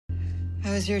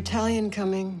How's your Italian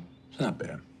coming? It's not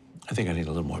bad. I think I need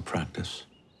a little more practice.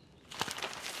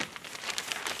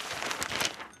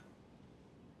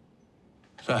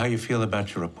 So how you feel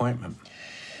about your appointment?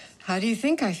 How do you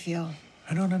think I feel?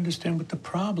 I don't understand what the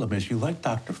problem is. You like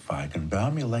Dr.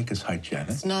 Feigenbaum, you like his hygienic.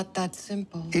 It's not that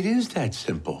simple. It is that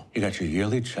simple. You got your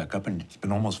yearly checkup, and it's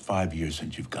been almost 5 years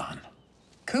since you've gone.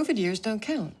 COVID years don't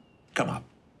count. Come on.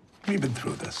 We've been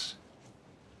through this.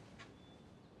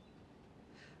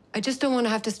 I just don't want to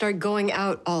have to start going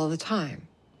out all the time.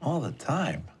 All the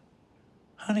time?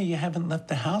 Honey, you haven't left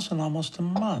the house in almost a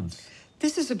month.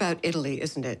 This is about Italy,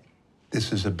 isn't it?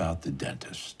 This is about the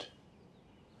dentist.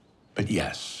 But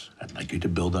yes, I'd like you to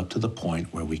build up to the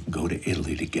point where we can go to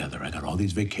Italy together. I got all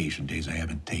these vacation days I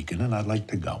haven't taken, and I'd like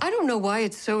to go. I don't know why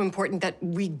it's so important that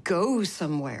we go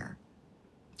somewhere.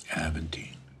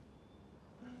 Aventine,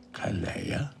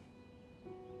 Calais,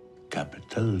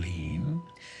 Capitoline.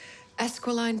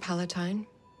 Esquiline, Palatine.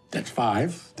 That's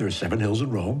 5. There are 7 hills in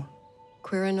Rome.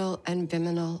 Quirinal and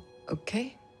Viminal,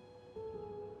 okay?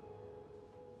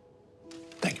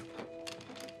 Thank you.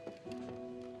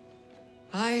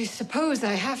 I suppose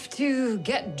I have to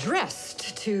get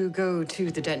dressed to go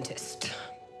to the dentist.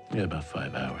 Yeah, about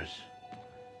 5 hours.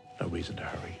 No reason to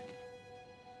hurry.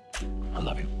 I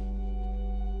love you.